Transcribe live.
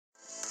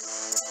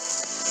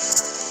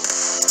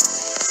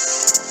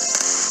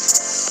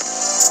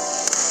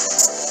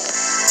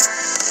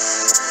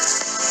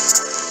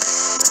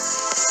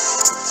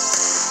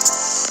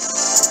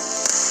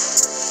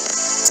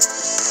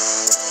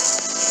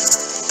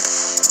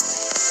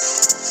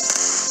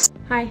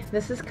Hi,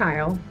 this is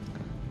Kyle.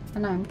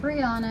 And I'm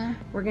Brianna.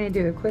 We're going to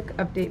do a quick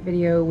update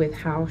video with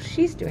how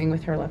she's doing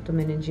with her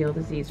leptomeningeal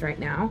disease right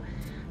now.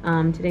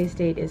 Today's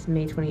date is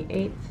May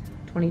 28th,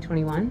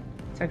 2021.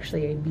 It's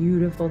actually a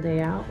beautiful day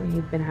out.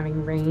 We've been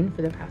having rain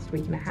for the past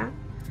week and a half,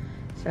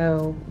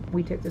 so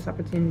we took this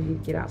opportunity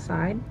to get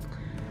outside.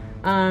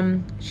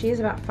 She is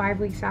about 5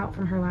 weeks out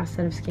from her last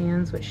set of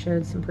scans, which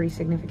showed some pretty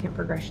significant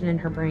progression in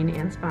her brain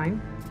and spine.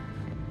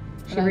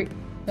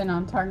 I've been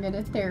on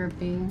targeted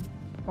therapy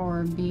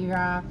for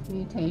BRAF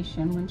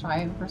mutation, which I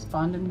have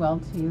responded well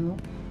to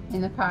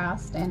in the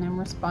past and I'm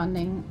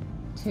responding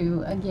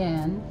to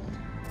again.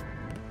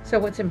 So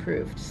what's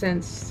improved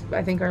since,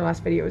 I think our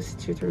last video was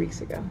 2 or 3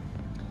 weeks ago?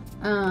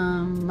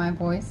 My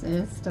voice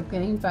is still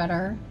getting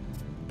better,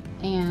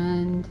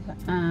 and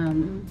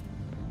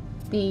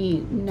the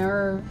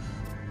nerve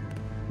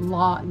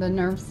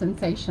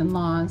sensation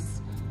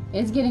loss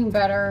is getting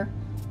better,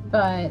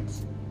 but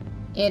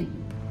it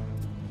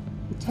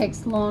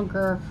takes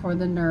longer for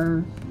the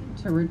nerve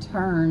to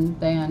return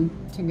than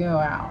to go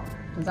out.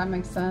 Does that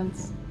make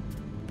sense?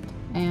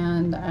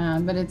 And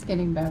but it's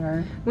getting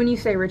better. When you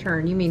say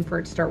return, you mean for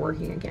it to start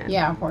working again?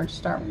 Yeah, for it to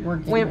start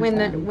working. When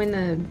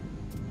the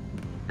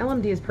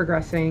LMD is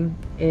progressing,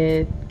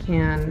 it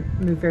can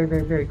move very,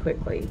 very, very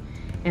quickly.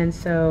 And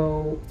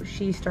so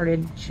she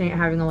started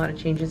having a lot of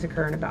changes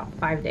occur in about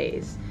 5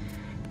 days.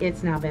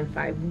 It's now been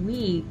 5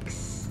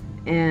 weeks,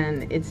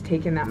 and it's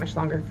taken that much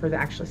longer for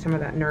actually some of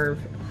that nerve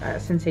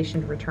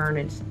sensation to return,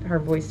 and her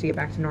voice to get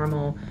back to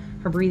normal,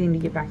 her breathing to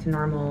get back to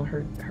normal,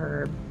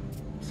 her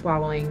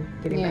swallowing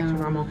getting back to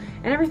normal,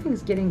 and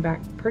everything's getting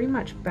pretty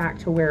much back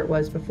to where it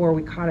was before.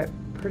 We caught it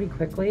pretty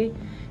quickly.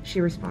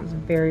 She responds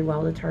very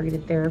well to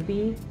targeted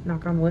therapy,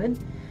 knock on wood.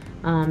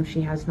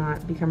 She has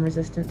not become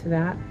resistant to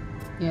that.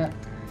 Yep.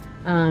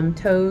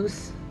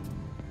 Toes,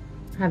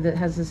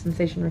 has the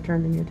sensation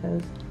returned in your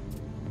toes?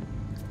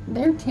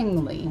 They're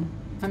tingly.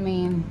 I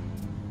mean,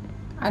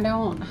 I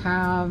don't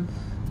have,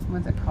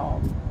 what's it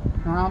called?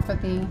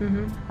 Neuropathy.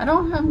 I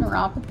don't have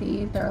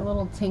neuropathy. They're a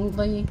little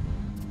tingly,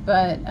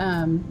 but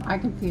I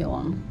can feel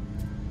them.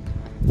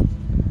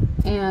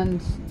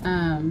 And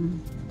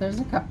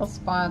there's a couple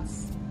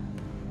spots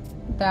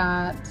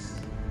that,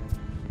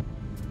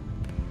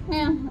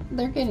 yeah,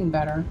 they're getting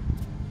better.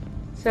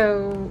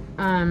 So,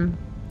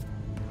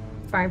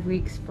 5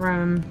 weeks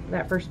from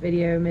that first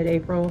video,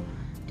 mid-April,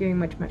 doing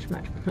much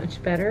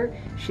better.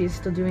 She's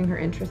still doing her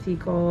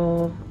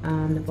intrathecal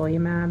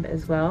nivolumab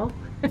as well.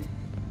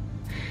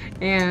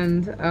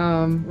 And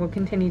we'll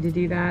continue to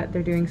do that.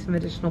 They're doing some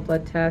additional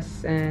blood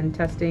tests and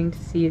testing to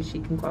see if she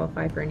can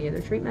qualify for any other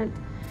treatment.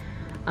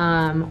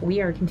 We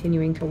are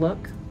continuing to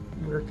look.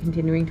 We're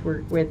continuing to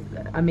work with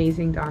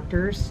amazing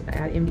doctors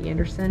at MD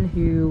Anderson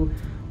who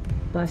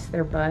bust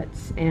their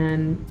butts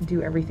and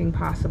do everything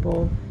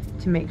possible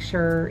to make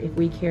sure if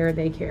we care,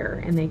 they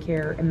care, and they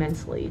care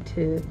immensely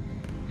to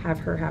have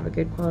her have a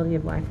good quality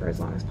of life for as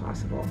long as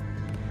possible.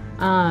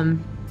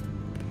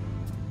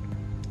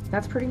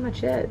 That's pretty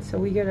much it.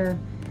 So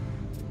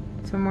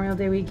it's Memorial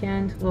Day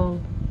weekend. We'll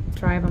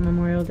drive on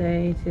Memorial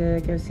Day to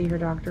go see her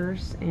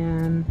doctors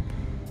and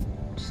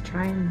just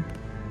try and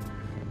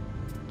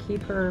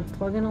keep her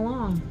plugging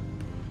along.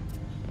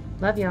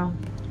 Love y'all.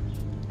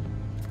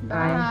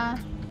 Bye.